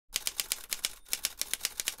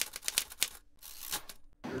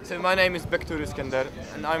So my name is Bektur Iskender,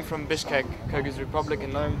 and I'm from Bishkek, Kyrgyz Republic,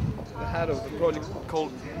 and I'm the head of the project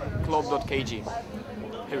called Club.kg.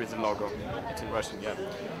 Here is the logo. It's in Russian,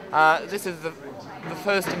 yeah. This is the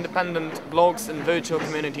first independent blogs and virtual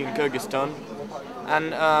community in Kyrgyzstan,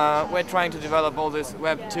 and we're trying to develop all this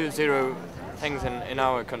Web 2.0 things in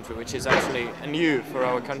our country, which is actually new for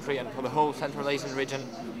our country and for the whole Central Asian region.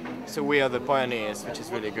 So we are the pioneers, which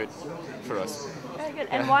is really good for us. Very good.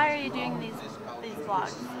 And why are you doing these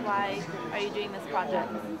blogs? Why are you doing this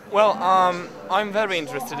project? Well, I'm very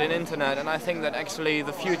interested in internet, and I think that actually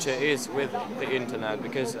the future is with the internet,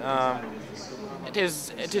 because it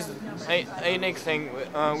is a unique thing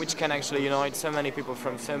which can actually unite so many people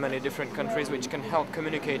from so many different countries, which can help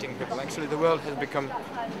communicating people. Actually, the world has become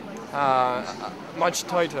much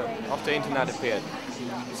tighter after internet appeared.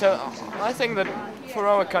 So I think that for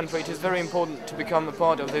our country it is very important to become a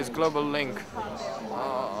part of this global link,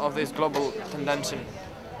 of this global convention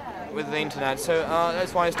with the internet. So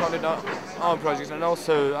that's why I started our project, and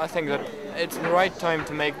also I think that it's the right time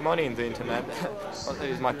to make money in the internet. Well, that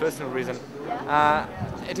is my personal reason.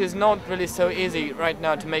 It is not really so easy right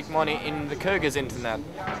now to make money in the Kyrgyz internet,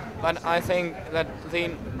 but I think that the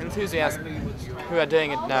enthusiasts who are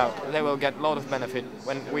doing it now, they will get a lot of benefit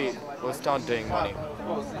when we will start doing money.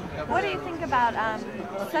 What do you think about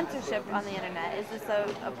censorship on the internet? Is this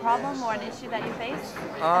a problem or an issue that you face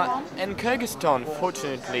at home? In Kyrgyzstan,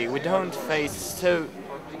 fortunately, we don't face so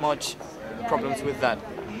much problems with that.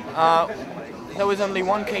 There was only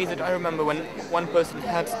one case that I remember when one person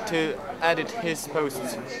had to edit his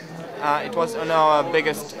posts. It was on our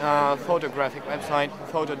biggest photographic website,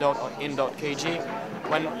 photo.in.kg,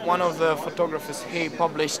 when one of the photographers, he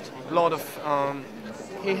published a lot of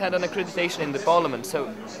he had an accreditation in the parliament, so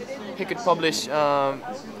he could publish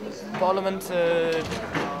parliament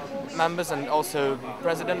members and also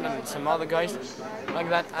president and some other guys like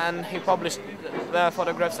that, and he published their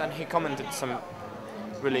photographs and he commented some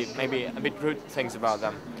really maybe a bit rude things about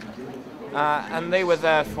them. And they were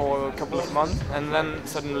there for a couple of months, and then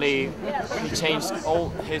suddenly he changed all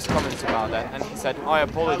his comments about that, and he said, "I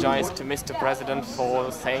apologize to Mr. President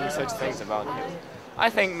for saying such things about him."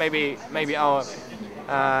 I think maybe our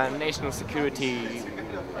national security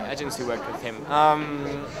agency worked with him.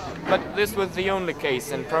 But this was the only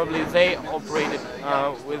case, and probably they operated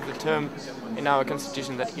with the term in our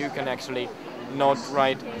constitution that you can actually not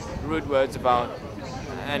write rude words about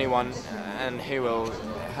anyone, and he will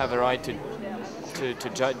have a right to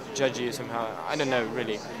judge you somehow. I don't know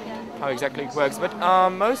really how exactly it works, but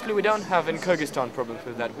mostly we don't have in Kyrgyzstan problems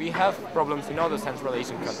with that. We have problems in other Central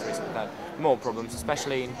Asian countries with that, more problems,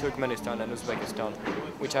 especially in Turkmenistan and Uzbekistan,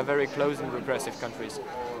 which are very close and repressive countries,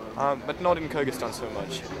 but not in Kyrgyzstan so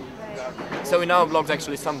much. So in our blogs,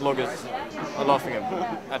 actually, some bloggers are laughing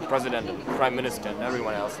at President and Prime Minister and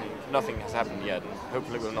everyone else, and nothing has happened yet, and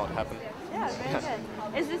hopefully will not happen. Yeah, very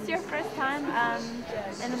good. Is this your first time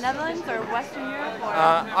in the Netherlands or Western Europe? Or?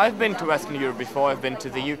 I've been to Western Europe before. I've been to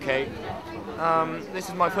the UK. This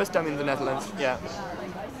is my first time in the Netherlands. Yeah.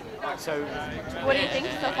 So. What do you think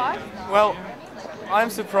so far? Well, I'm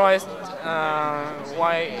surprised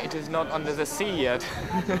why it is not under the sea yet.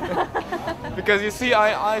 Because you see,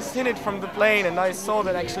 I've seen it from the plane, and I saw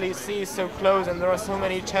that actually sea is so close, and there are so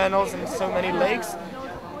many channels and so many lakes.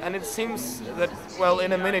 And it seems that, well,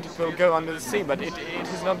 in a minute it will go under the sea, but it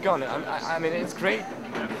has not gone. I mean, it's great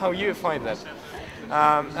how you find that.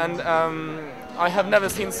 I have never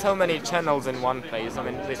seen so many channels in one place, I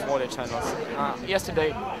mean, these water channels.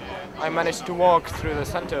 Yesterday I managed to walk through the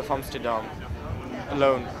center of Amsterdam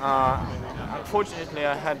alone. Unfortunately,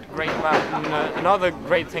 I had great map. And, another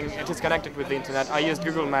great thing, it is connected with the internet. I used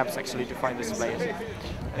Google Maps actually to find this place,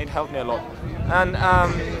 and it helped me a lot. And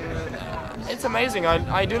it's amazing.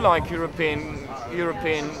 I do like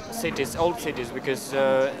European cities, old cities, because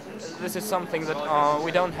this is something that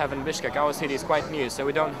we don't have in Bishkek. Our city is quite new, so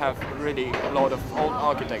we don't have really a lot of old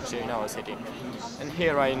architecture in our city. And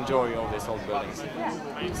here I enjoy all these old buildings.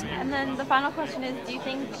 Yeah. And then the final question is, do you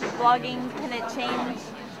think blogging, can it change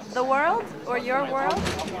the world or your world?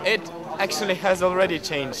 It actually has already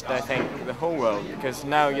changed, I think, the whole world, because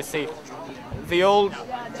now you see the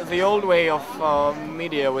old way of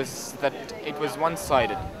media was that it was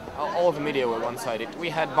one-sided. All the media were one-sided. We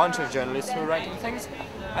had a bunch of journalists who were writing things,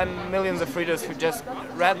 and millions of readers who just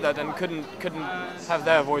read that and couldn't have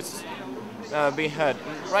their voice be heard.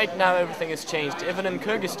 Right now everything has changed. Even in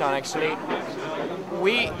Kyrgyzstan, actually,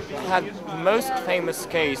 we had the most famous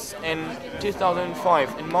case in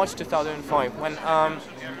 2005, in March 2005, when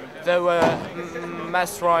there were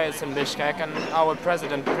mass riots in Bishkek, and our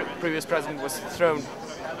president, previous president, was thrown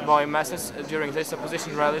by masses during these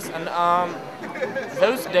opposition rallies. And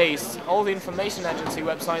those days, all the information agency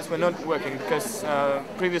websites were not working because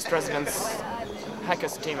previous president's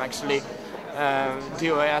hackers team actually,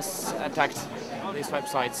 DOS, attacked these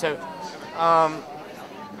websites.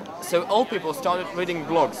 So all people started reading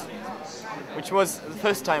blogs, which was the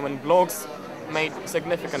first time when blogs made a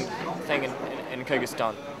significant thing in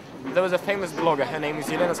Kyrgyzstan. There was a famous blogger, her name is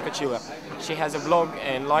Yelena Skachila. She has a blog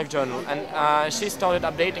and LiveJournal, and she started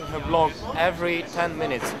updating her blog every 10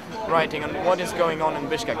 minutes, writing on what is going on in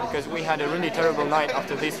Bishkek, because we had a really terrible night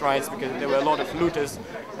after these riots, because there were a lot of looters,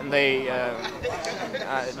 and they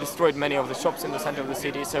destroyed many of the shops in the center of the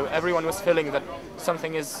city, so everyone was feeling that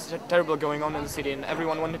something is terrible going on in the city, and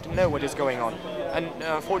everyone wanted to know what is going on. And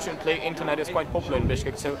fortunately, internet is quite popular in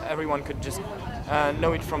Bishkek, so everyone could just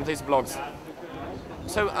know it from these blogs.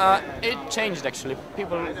 So it changed actually.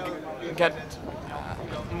 People get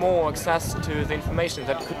more access to the information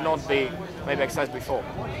that could not be maybe accessed before.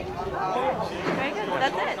 Very good.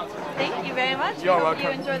 That's it. Thank you very much. You're Hope welcome.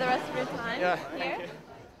 you enjoy the rest of your time Yeah, here. thank you.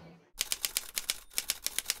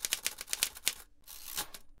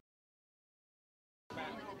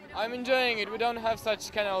 I'm enjoying it. We don't have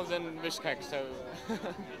such canals in Bishkek, so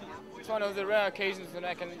it's one of the rare occasions when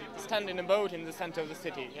I can stand in a boat in the center of the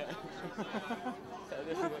city. Yeah. So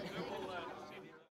this is it.